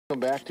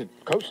Welcome back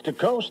to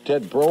Coast.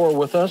 Ted Broer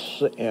with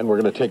us, and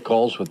we're going to take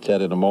calls with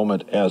Ted in a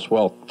moment as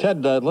well.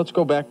 Ted, let's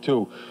go back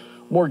to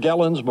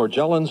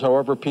Morgellons,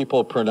 however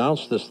people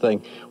pronounce this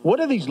thing. What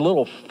are these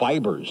little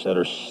fibers that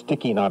are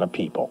sticking out of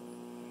people?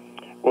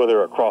 Well,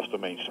 they're a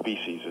cross-domain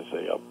species. It's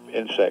an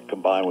insect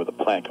combined with a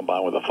plant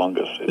combined with a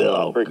fungus. It's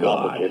a very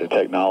complicated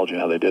technology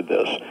in how they did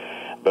this.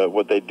 But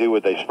what they do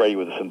is they spray you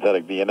with a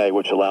synthetic DNA,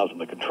 which allows them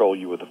to control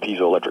you with the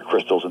piezoelectric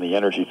crystals and the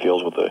energy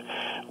fields with the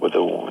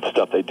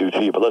stuff they do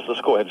to you. But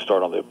let's go ahead and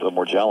start on the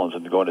Morgellons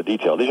and go into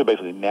detail. These are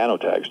basically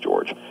nanotags,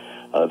 George.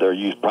 They're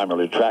used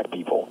primarily to track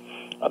people.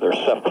 They're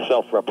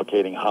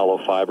self-replicating hollow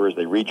fibers.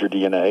 They read your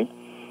DNA,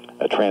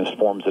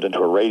 transforms it into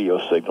a radio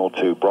signal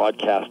to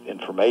broadcast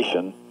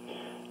information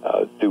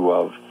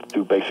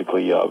through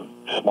basically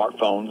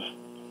smartphones,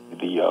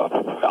 the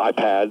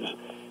iPads.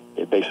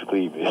 It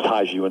basically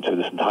ties you into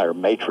this entire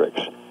matrix.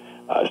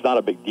 It's not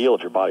a big deal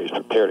if your body is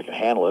prepared, it can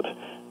handle it.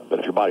 But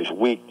if your body's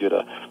weak due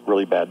to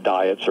really bad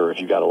diets, or if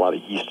you've got a lot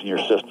of yeast in your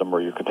system, or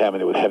you're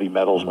contaminated with heavy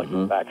metals like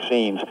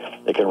vaccines,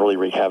 it can really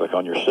wreak havoc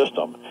on your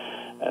system.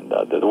 And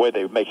the way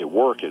they make it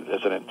work is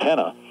as an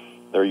antenna.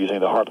 They're using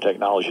the HARP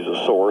technology as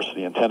a source,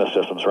 the antenna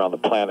systems around the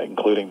planet,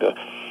 including the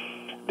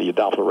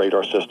Doppler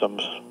radar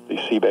systems, the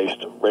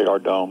sea-based radar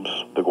domes,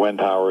 the Gwen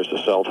towers, the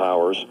cell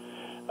towers.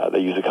 They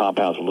use the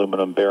compounds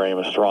aluminum, barium,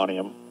 and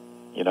strontium.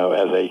 You know,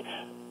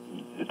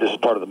 this is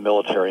part of the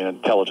military and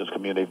intelligence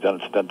community.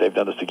 They've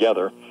done this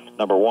together.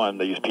 Number one,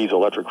 they use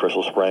piezoelectric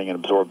crystal spraying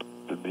and absorb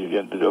it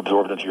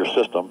into your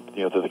system,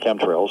 you know, through the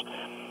chemtrails.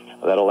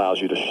 That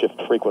allows you to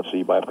shift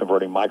frequency by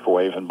converting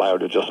microwave and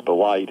biodigestible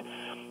light.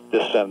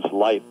 This sends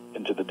light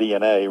into the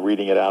DNA,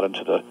 reading it out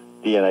into the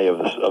DNA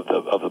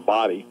of the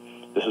body.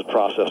 This is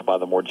processed by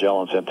the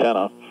Morgellons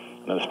antenna,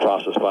 and it's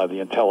processed by the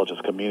intelligence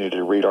community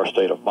to read our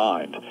state of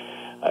mind.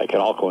 It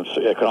can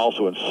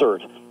also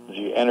insert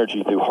the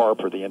energy through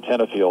HARP or the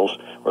antenna fields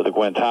or the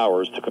Gwen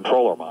towers to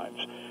control our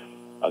minds.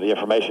 The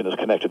information is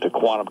connected to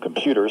quantum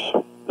computers.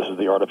 This is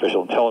the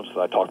artificial intelligence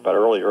that I talked about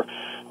earlier,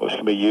 which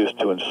can be used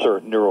to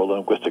insert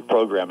neuro-linguistic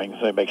programming.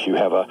 So it makes you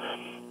have a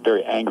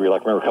very angry,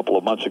 like remember a couple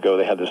of months ago,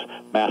 they had this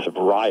massive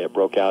riot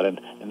broke out in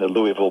the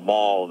Louisville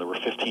Mall, and there were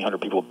 1,500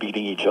 people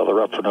beating each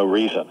other up for no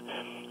reason.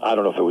 I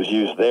don't know if it was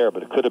used there,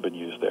 but it could have been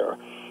used there.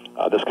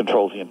 This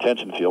controls the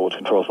intention field, which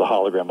controls the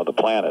hologram of the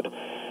planet.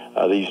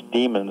 These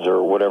demons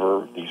or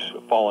whatever, these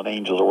fallen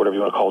angels or whatever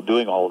you want to call it,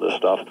 doing all of this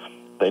stuff,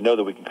 they know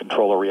that we can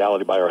control our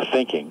reality by our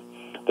thinking.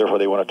 Therefore,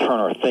 they want to turn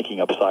our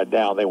thinking upside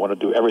down. They want to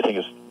do everything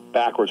as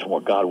backwards from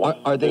what God wants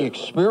to do. Are they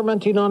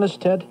experimenting on us,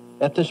 Ted,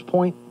 at this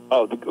point?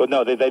 Oh,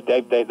 no, they've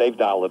dialed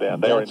it in.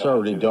 That's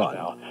already done.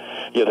 Now.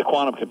 Yeah, the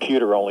quantum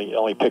computer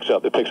only picks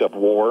up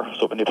war,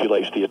 so it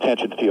manipulates the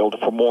attention field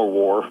for more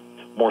war,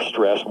 more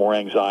stress, more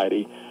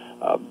anxiety.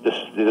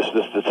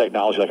 The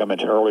technology, like I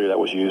mentioned earlier, that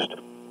was used,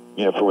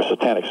 you know, for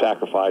satanic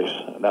sacrifice,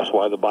 and that's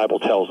why the Bible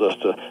tells us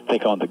to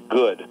think on the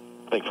good,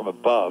 think from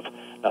above,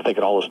 not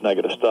thinking all this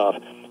negative stuff.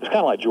 It's kind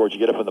of like, George, you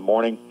get up in the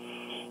morning,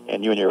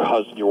 and you and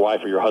your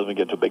wife or your husband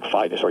get into a big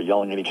fight and start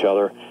yelling at each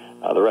other.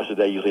 The rest of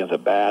the day usually ends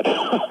up bad.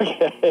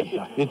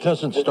 Okay? It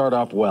doesn't start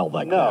off well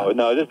like that.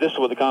 No. This is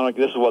what the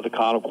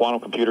quantum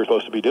computer is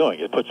supposed to be doing.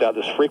 It puts out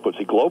this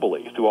frequency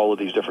globally through all of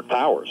these different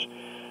towers.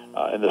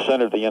 In the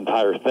center of the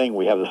entire thing,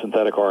 we have the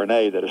synthetic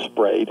RNA that is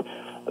sprayed.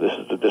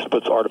 This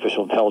puts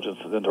artificial intelligence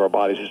into our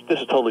bodies.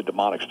 This is totally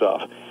demonic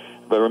stuff.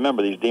 But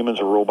remember, these demons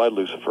are ruled by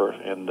Lucifer,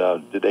 and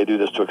they do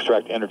this to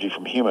extract energy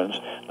from humans.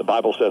 The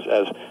Bible says,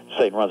 as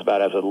Satan runs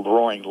about as a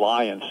roaring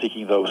lion,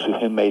 seeking those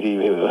whom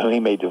he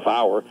may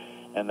devour.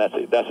 And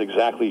that's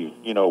exactly,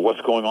 you know,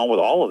 what's going on with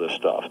all of this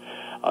stuff.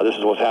 This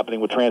is what's happening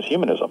with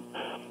transhumanism.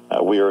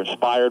 We are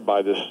inspired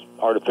by this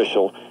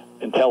artificial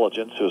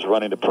intelligence who is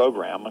running the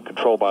program and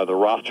controlled by the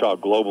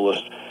Rothschild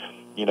globalist,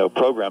 you know,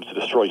 programs to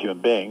destroy human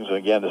beings. And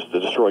again, this is to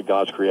destroy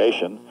God's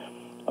creation.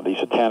 These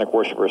satanic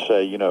worshipers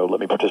say, you know, let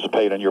me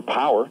participate in your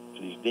power.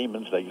 To these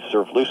demons, they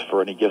serve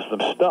Lucifer, and he gives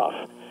them stuff.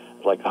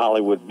 Like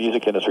Hollywood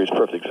music industry is a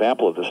perfect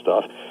example of this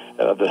stuff.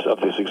 Of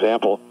this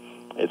example.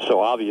 It's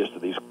so obvious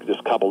that this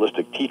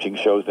Kabbalistic teaching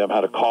shows them how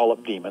to call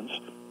up demons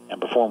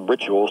and perform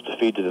rituals to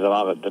feed the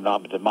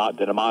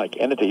demonic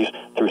entities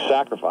through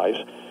sacrifice.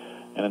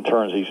 And in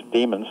turn, these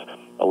demons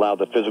allow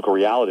the physical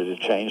reality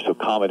to change to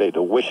accommodate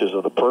the wishes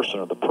of the person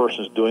or the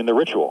person's doing the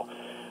ritual.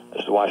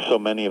 This is why so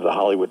many of the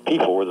Hollywood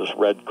people with this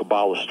red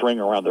Kabbalah string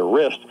around their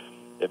wrist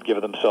have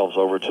given themselves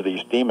over to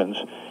these demons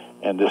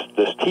and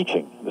this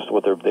teaching. This is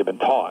what they've been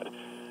taught.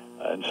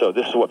 And so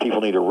this is what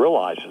people need to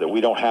realize, is that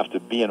we don't have to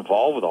be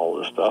involved with all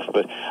of this stuff.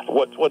 But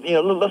what you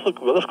know,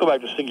 let's go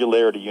back to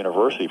Singularity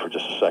University for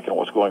just a second.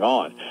 What's going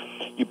on?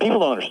 You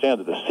people don't understand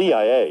that the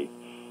CIA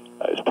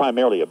is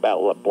primarily a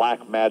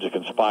black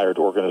magic-inspired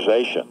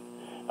organization.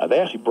 They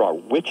actually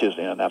brought witches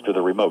in after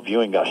the remote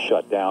viewing got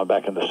shut down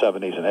back in the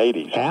 70s and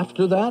 80s.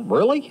 After that?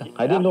 Really?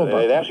 I didn't know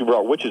about that. They actually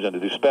brought witches in to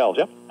do spells.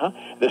 Yep. Huh?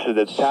 This is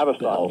the Tavistock.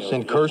 Spells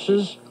and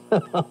curses?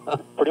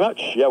 Pretty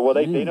much. Yeah, well,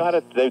 they know how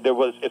to...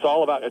 It's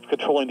all about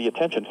controlling the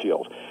attention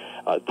field.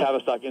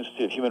 Tavistock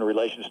Institute of Human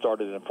Relations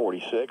started in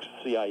 1946,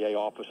 CIA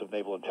Office of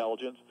Naval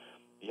Intelligence.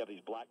 You have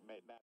these black...